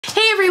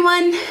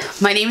everyone,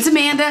 my name is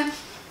Amanda.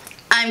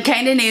 I'm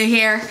kind of new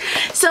here.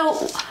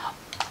 So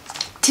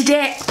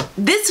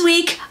this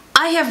week,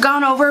 I have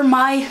gone over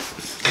my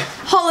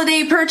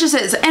holiday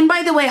purchases. And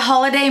by the way,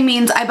 holiday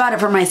means I bought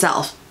it for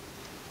myself,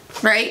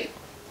 right?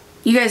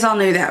 You guys all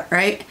knew that,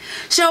 right?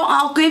 So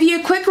I'll give you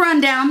a quick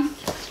rundown.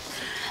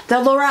 The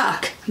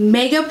Lorac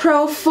Mega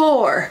Pro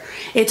 4.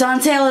 It's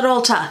on sale at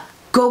Ulta.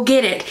 Go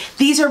get it.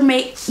 These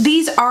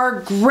are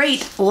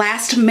great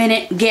last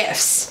minute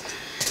gifts.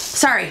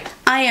 Sorry,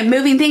 I am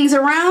moving things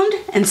around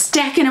and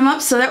stacking them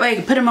up so that way I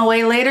can put them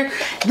away later.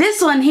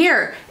 This one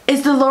here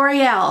is the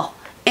L'Oreal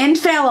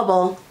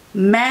Infallible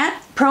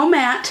Pro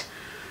Matte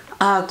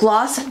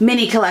Gloss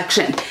Mini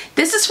Collection.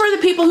 This is for the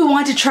people who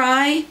want to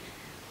try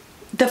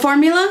the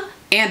formula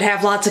and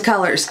have lots of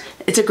colors.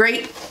 It's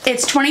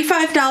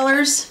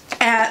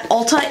 $25 at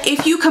Ulta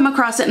if you come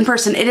across it in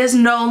person. It is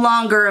no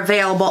longer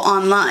available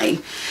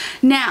online.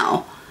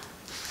 Now,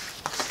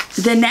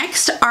 the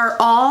next are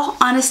all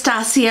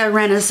Anastasia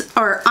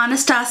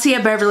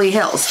Beverly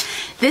Hills.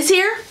 This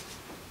here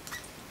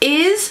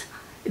is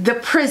the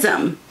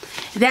Prism.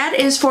 That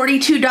is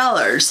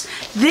 $42.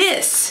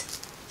 This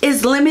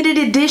is limited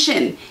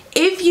edition.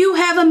 If you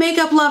have a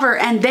makeup lover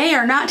and they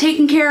are not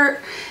taking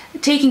care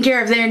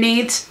of their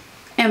needs,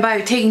 and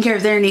by taking care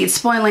of their needs,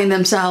 spoiling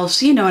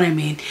themselves, you know what I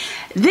mean.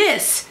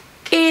 This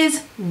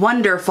is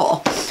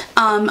wonderful.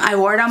 I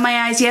wore it on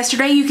my eyes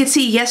yesterday. You could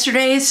see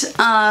yesterday's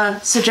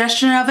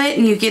suggestion of it,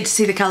 and you get to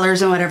see the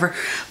colors and whatever.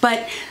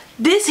 But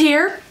this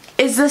here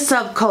is the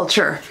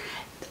Subculture.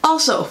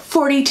 Also,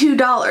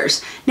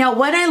 $42. Now,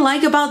 what I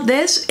like about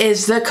this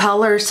is the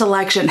color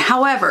selection.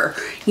 However,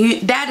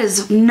 that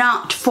is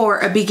not for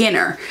a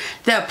beginner.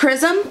 The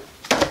Prism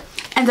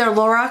and the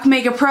Lorac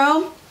Mega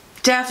Pro,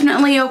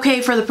 definitely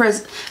okay for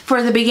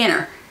the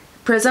beginner.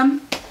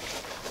 Prism,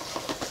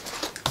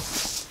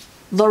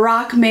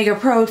 Lorac Mega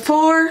Pro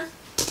 4,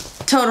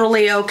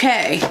 totally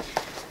okay.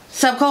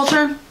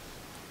 Subculture,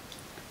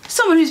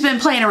 someone who's been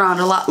playing around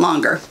a lot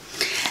longer.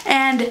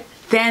 And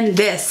then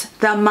this,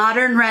 the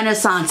Modern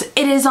Renaissance.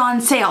 It is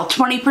on sale,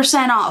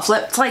 20% off.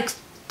 It's like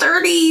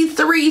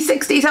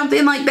 $33.60,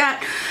 something like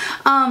that.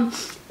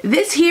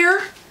 This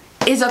here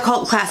is a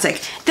cult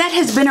classic that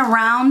has been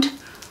around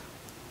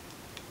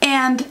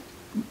and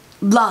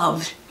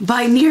loved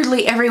by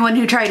nearly everyone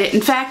who tried it. In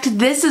fact,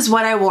 this is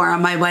what I wore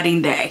on my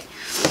wedding day.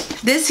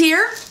 This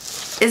here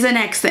is the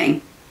next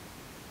thing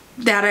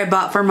that I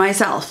bought for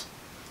myself.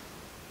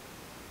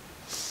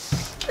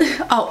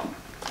 Oh,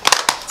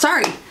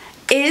 sorry.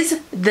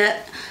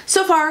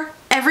 So far,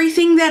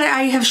 everything that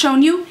I have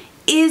shown you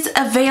is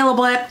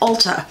available at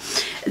Ulta.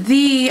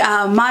 The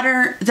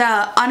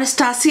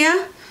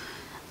Anastasia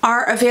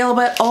are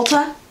available at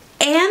Ulta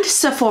and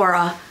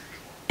Sephora.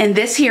 And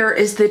this here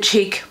is the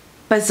Cheek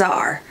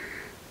Bazaar.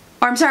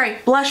 Or I'm sorry,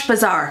 Blush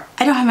Bazaar.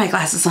 I don't have my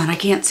glasses on, I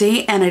can't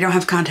see, and I don't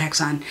have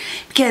contacts on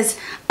because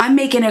I'm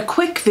making a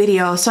quick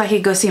video so I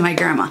could go see my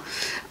grandma.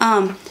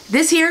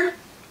 This here,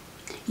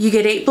 you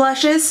get 8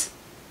 blushes,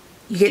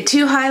 you get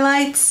 2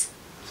 highlights,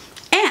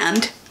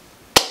 and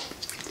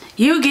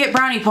you get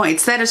brownie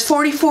points. That is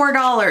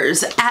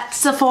 $44 at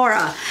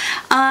Sephora.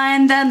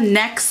 And the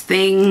next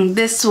thing,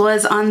 this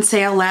was on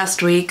sale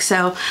last week,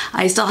 so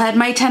I still had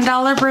my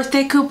 $10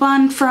 birthday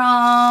coupon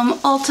from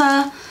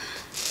Ulta.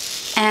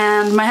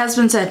 And my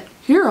husband said,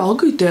 here, I'll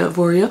get that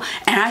for you.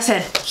 And I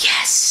said,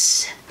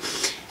 yes.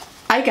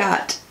 I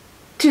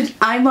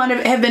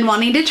have been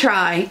wanting to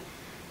try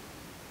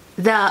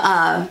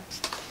the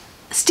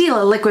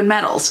Stila liquid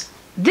metals.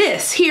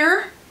 This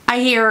here, I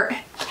hear,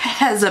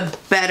 has a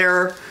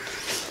better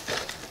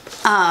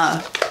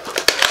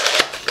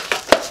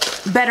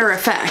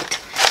effect.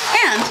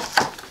 And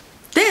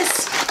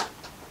this,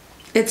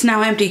 it's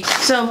now empty.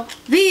 So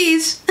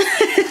these,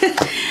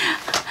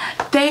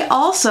 they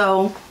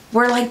also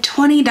were like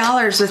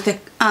 $20 with the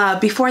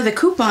before the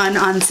coupon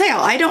on sale.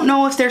 I don't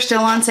know if they're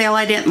still on sale.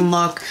 I didn't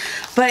look.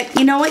 But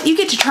you know what? You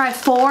get to try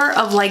 4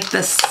 of like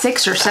the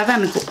 6 or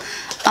 7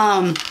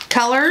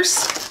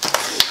 colors.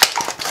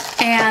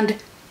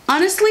 And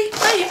honestly,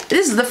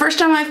 this is the first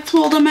time I've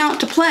pulled them out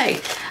to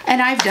play.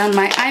 And I've done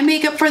my eye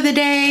makeup for the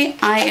day.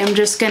 I am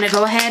just going to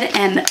go ahead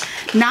and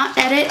not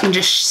edit and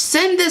just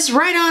send this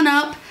right on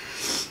up.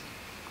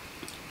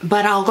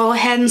 But I'll go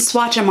ahead and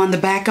swatch them on the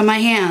back of my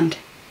hand.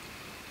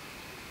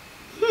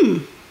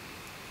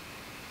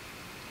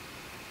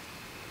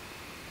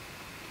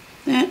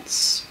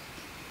 That's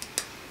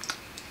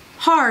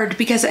hard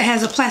because it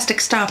has a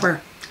plastic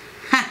stopper.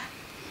 Ha!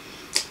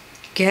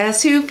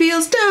 Guess who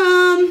feels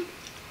dumb?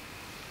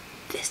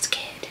 This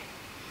kid.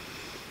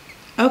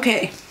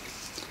 Okay.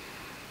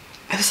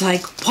 I was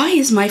like, why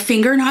is my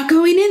finger not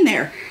going in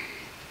there?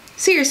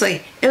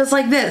 Seriously, it was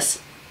like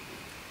this.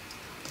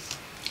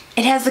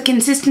 It has the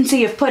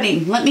consistency of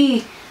pudding. Let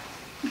me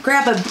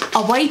grab a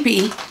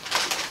wipey.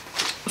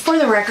 For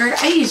the record,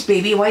 I use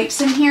baby wipes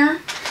in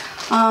here.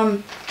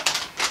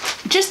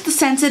 Just the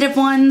sensitive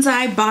ones.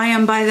 I buy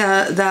them by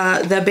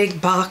the big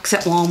box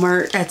at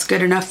Walmart. That's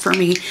good enough for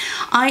me.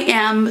 I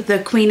am the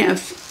queen of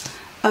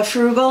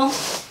frugal.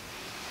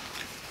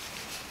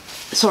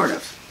 sort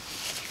of.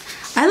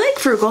 I like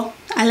frugal.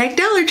 I like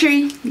Dollar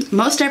Tree.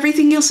 Most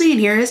everything you'll see in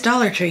here is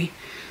Dollar Tree.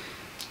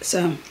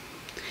 So,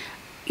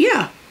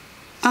 yeah.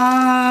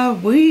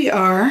 We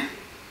are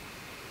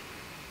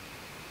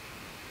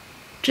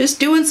just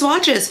doing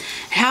swatches.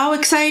 How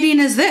exciting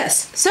is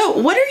this? So,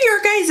 what are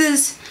your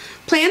guys'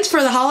 plans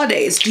for the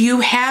holidays? Do you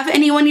have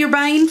anyone you're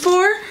buying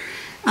for?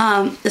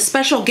 A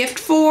special gift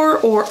for?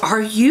 Or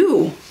are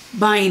you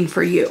buying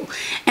for you?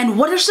 And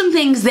what are some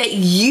things that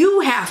you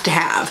have to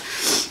have?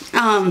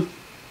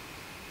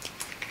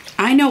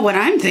 I know what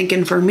I'm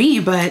thinking for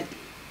me, but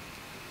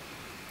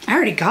I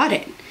already got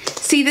it.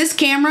 See, this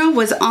camera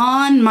was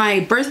on my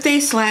birthday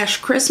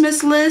 /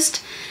 Christmas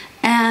list,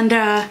 and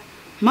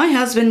my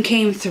husband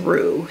came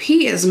through.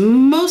 He is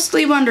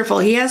mostly wonderful.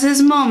 He has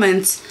his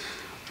moments,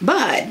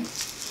 but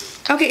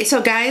okay, so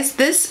guys,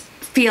 this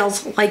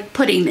feels like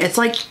pudding. It's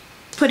like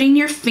putting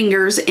your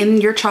fingers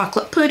in your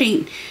chocolate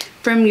pudding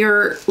from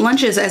your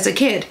lunches as a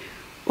kid,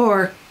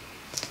 or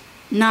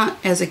not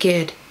as a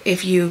kid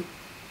if you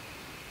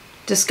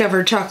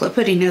discovered chocolate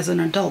pudding as an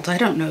adult. I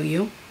don't know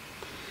you.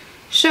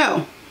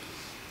 So,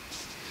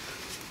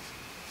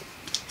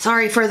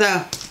 sorry for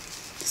the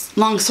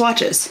long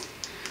swatches,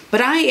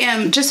 but I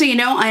am, just so you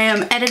know, I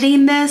am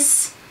editing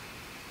this.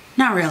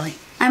 Not really.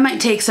 I might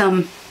take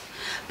some,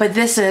 but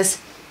this is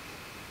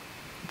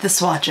the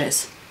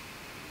swatches.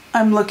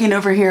 I'm looking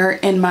over here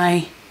in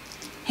my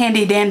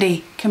handy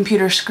dandy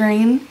computer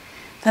screen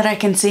that I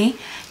can see.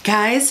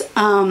 Guys,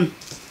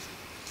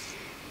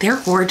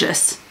 they're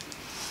gorgeous.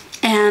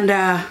 And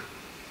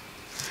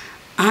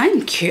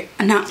I'm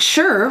not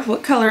sure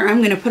what color I'm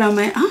going to put on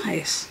my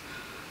eyes.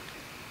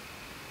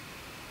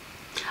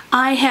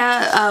 I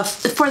have,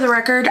 for the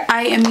record,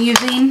 I am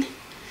using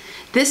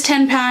this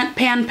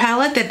 10-pan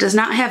palette that does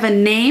not have a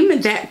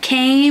name, that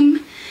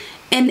came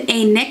in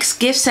a NYX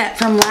gift set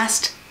from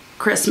last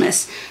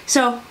Christmas.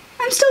 So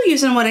I'm still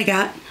using what I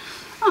got.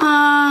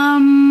 I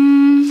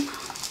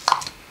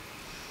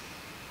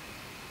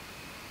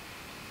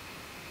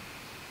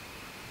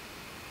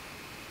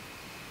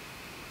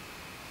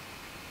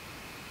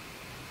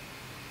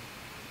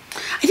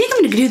think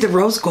I'm going to do the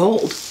rose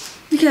gold,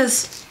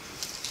 because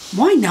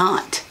why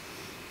not?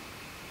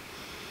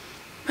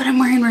 But I'm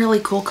wearing really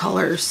cool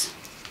colors.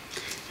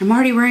 I'm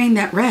already wearing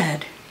that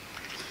red.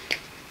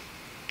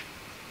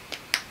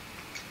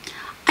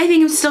 I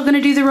think I'm still going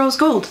to do the rose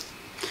gold.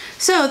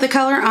 So the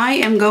color I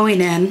am going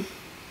in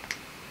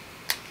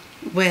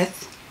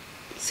with,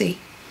 see,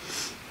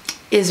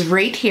 is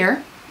right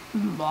here.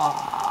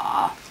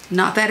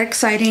 Not that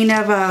exciting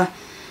of a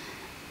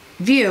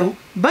view,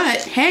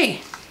 but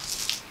hey,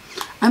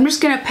 I'm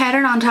just going to pat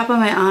it on top of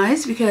my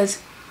eyes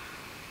because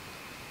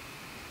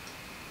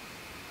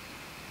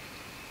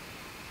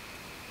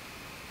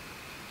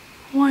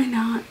why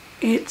not?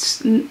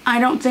 It's, I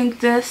don't think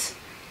this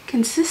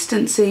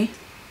consistency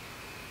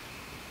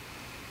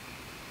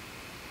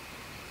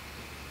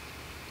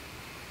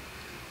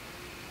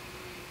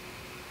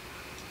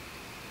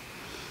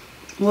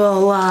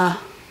will,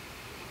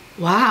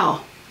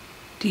 wow.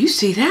 Do you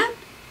see that?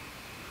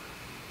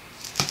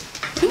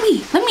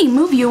 Let me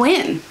move you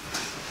in.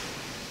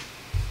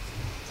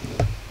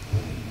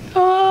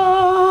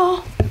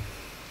 Oh.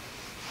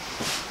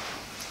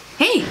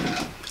 Hey,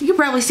 you can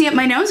probably see up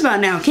my nose about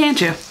now, can't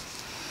you?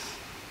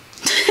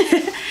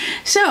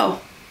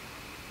 So,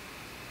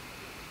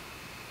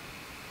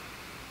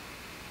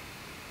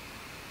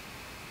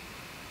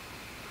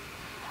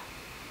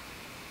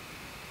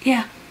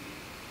 yeah,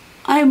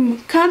 I'm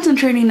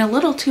concentrating a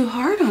little too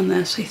hard on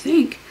this, I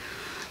think.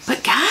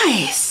 But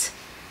guys,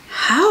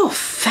 how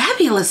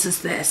fabulous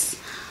is this?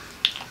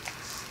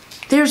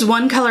 There's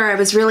one color I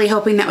was really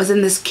hoping that was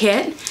in this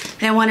kit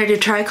that I wanted to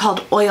try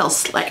called Oil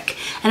Slick.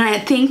 And I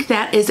think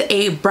that is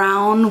a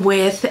brown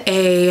with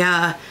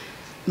a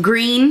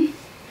green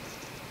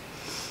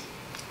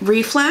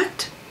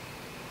reflect.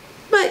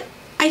 But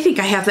I think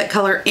I have that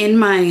color in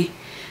my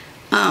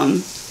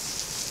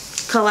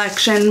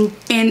collection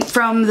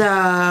from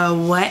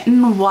the Wet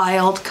n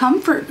Wild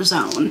Comfort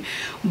Zone.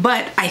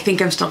 But I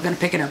think I'm still going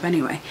to pick it up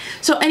anyway.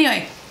 So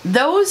anyway,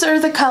 those are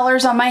the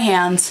colors on my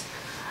hands.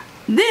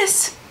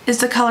 This is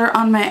the color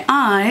on my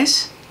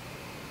eyes.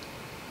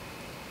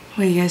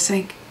 What do you guys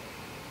think?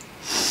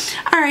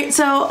 Alright,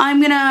 so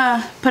I'm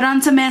gonna put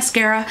on some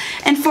mascara,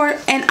 and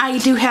I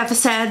do have a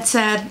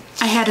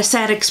I had a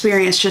sad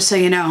experience, just so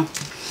you know.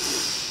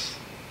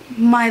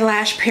 My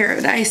lash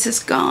paradise is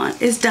done.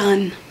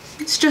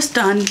 It's just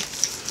done.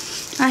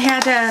 I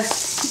had to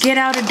get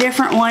out a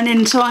different one,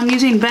 and so I'm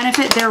using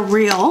Benefit. They're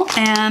real,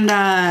 and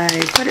I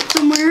put it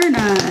somewhere, and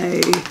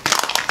I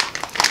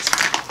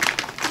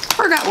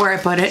forgot where I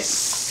put it.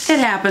 It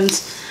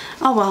happens.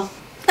 Oh well.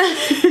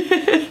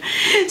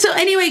 So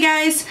anyway,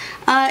 guys,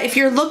 if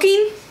you're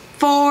looking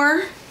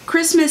for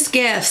Christmas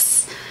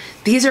gifts,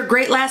 these are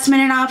great last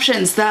minute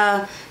options.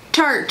 The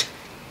Tarte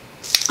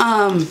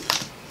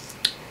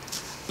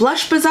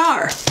Blush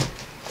Bazaar,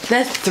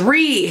 the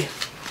 3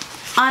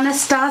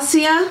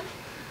 Anastasia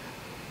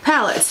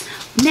palettes.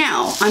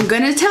 Now, I'm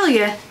going to tell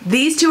you,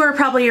 these two are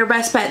probably your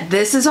best bet.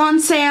 This is on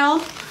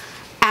sale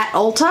at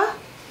Ulta,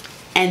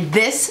 and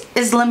this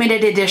is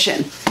limited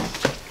edition.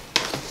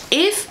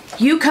 If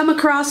you come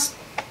across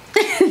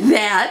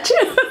that,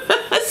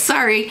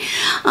 sorry,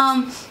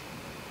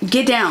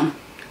 get down.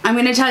 I'm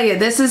going to tell you,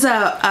 this is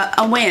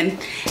a win.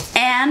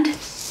 And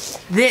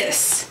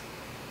this,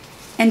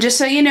 and just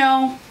so you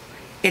know,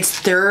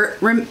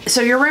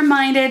 so you're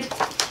reminded,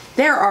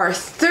 there are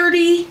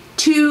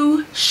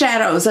 32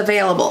 shadows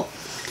available.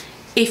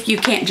 If you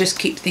can't just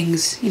keep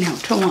things, you know,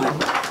 to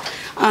one,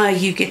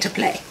 you get to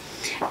play.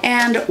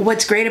 And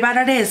what's great about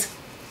it is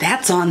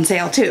that's on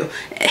sale too.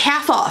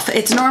 Half off.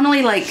 It's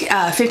normally like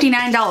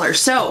 $59.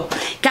 So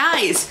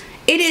guys,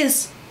 it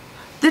is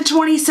the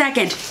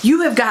 22nd.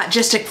 You have got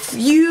just a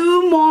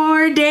few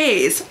more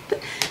days,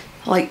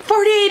 like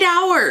 48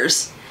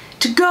 hours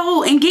to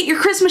go and get your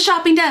Christmas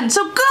shopping done.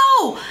 So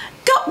go.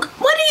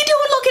 What are you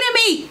doing looking at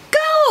me?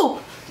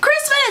 Go.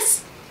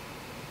 Christmas.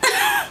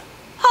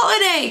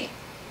 Holiday.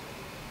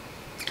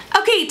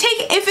 Okay,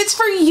 if it's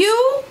for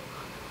you,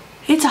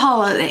 it's a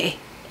holiday.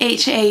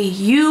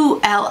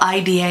 Hauliday.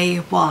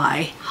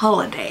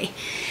 Holiday.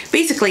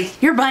 Basically,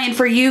 you're buying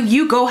for you.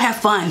 You go have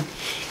fun.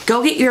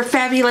 Go get your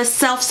fabulous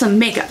self some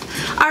makeup.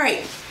 All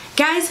right,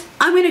 guys,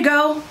 I'm gonna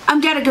go.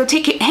 I'm gonna go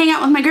hang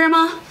out with my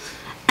grandma,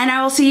 and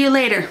I will see you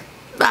later.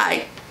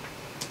 Bye.